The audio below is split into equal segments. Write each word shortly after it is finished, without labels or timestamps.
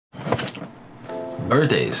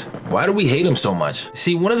Birthdays. Why do we hate them so much?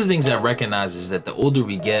 See, one of the things I recognize is that the older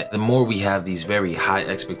we get, the more we have these very high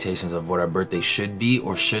expectations of what our birthday should be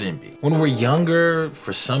or shouldn't be. When we're younger,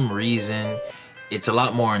 for some reason, it's a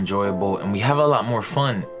lot more enjoyable and we have a lot more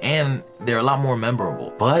fun and they're a lot more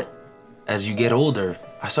memorable. But as you get older,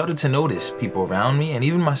 I started to notice people around me and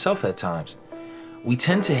even myself at times, we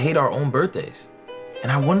tend to hate our own birthdays. And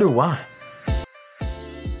I wonder why.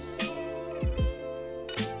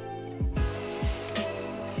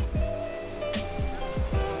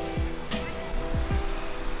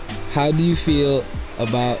 How do you feel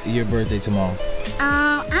about your birthday tomorrow?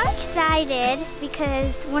 I'm excited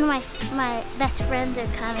because one of my best friends are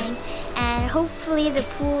coming, and hopefully the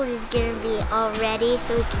pool is gonna be all ready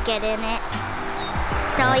so we can get in it.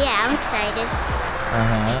 So yeah, I'm excited.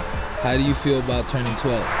 How do you feel about turning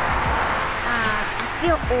 12? I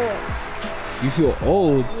feel old. You feel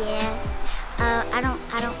old? Yeah. I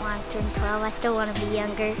don't want to turn 12. I still want to be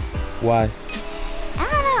younger. Why? I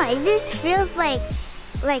don't know. It just feels like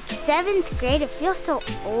 7th grade. It feels so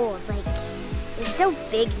old. Like you're so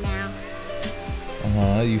big now.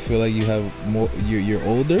 You feel like you have more. You're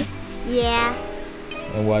older? Yeah.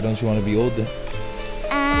 And why don't you want to be older?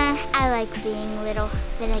 I like being little.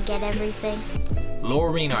 Then I get everything.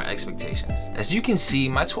 Lowering our expectations. As you can see,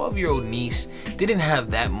 my 12-year-old niece didn't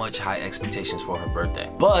have that much high expectations for her birthday.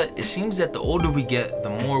 But it seems that the older we get, the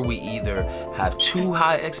more we either have too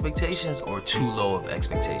high expectations or too low of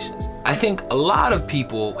expectations. I think a lot of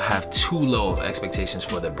people have too low of expectations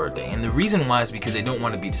for their birthday. And the reason why is because they don't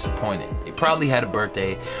want to be disappointed. They probably had a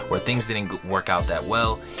birthday where things didn't work out that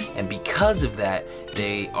well. And because of that,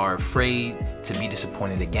 they are afraid to be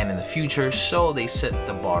disappointed again in the future. So they set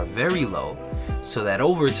the bar very low, so that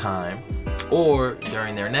over time or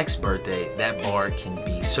during their next birthday, that bar can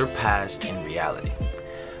be surpassed in reality.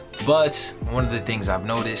 But one of the things I've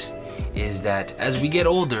noticed is that as we get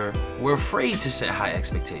older, we're afraid to set high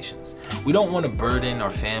expectations. We don't want to burden our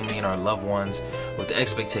family and our loved ones with the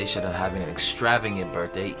expectation of having an extravagant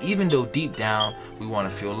birthday, even though deep down we want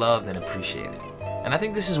to feel loved and appreciated. And I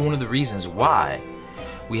think this is one of the reasons why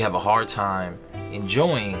we have a hard time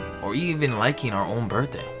enjoying or even liking our own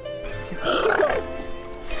birthday.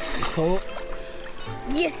 It's cold?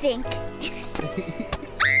 You think?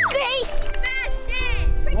 Grace!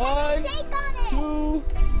 1, 2,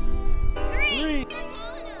 3.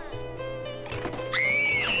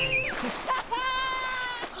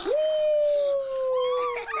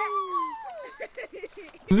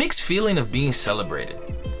 Mixed feeling of being celebrated.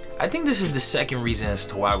 I think this is the second reason as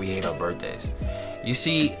to why we hate our birthdays. You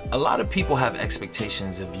see, a lot of people have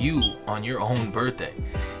expectations of you on your own birthday.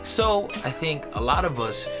 So I think a lot of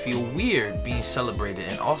us feel weird being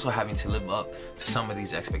celebrated and also having to live up to some of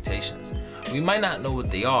these expectations. We might not know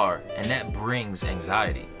what they are, and that brings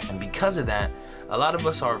anxiety. And because of that, a lot of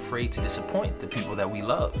us are afraid to disappoint the people that we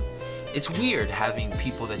love. It's weird having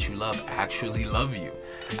people that you love actually love you.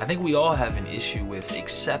 I think we all have an issue with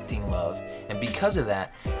accepting love, and because of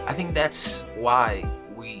that, I think that's why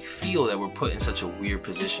we feel that we're put in such a weird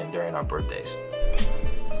position during our birthdays.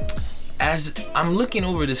 As I'm looking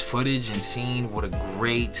over this footage and seeing what a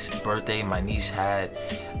great birthday my niece had,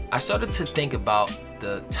 I started to think about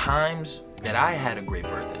the times that I had a great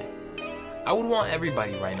birthday. I would want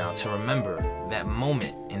everybody right now to remember that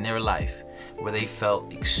moment in their life where they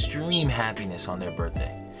felt extreme happiness on their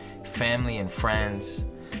birthday. Family and friends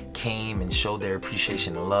came and showed their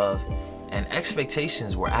appreciation and love, and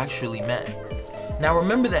expectations were actually met. Now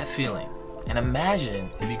remember that feeling, and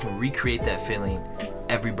imagine if you can recreate that feeling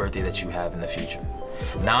every birthday that you have in the future.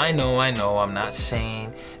 Now I know, I'm not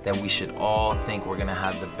saying that we should all think we're gonna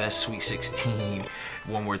have the best Sweet 16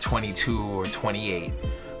 when we're 22 or 28.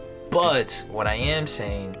 But what I am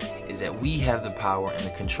saying is that we have the power and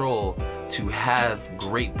the control to have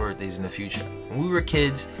great birthdays in the future. When we were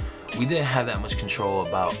kids, we didn't have that much control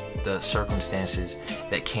about the circumstances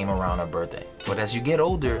that came around our birthday. But as you get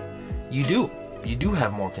older, you do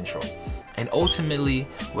have more control. And ultimately,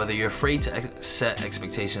 whether you're afraid to set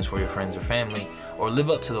expectations for your friends or family or live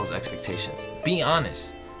up to those expectations, be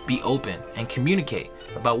honest, be open, and communicate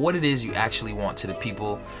about what it is you actually want to the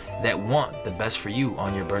people that want the best for you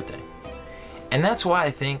on your birthday. And that's why I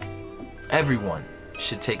think everyone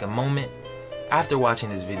should take a moment after watching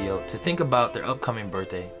this video to think about their upcoming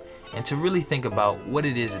birthday and to really think about what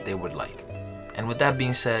it is that they would like. And with that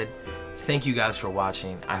being said, thank you guys for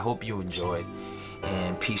watching. I hope you enjoyed,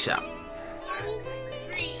 and peace out.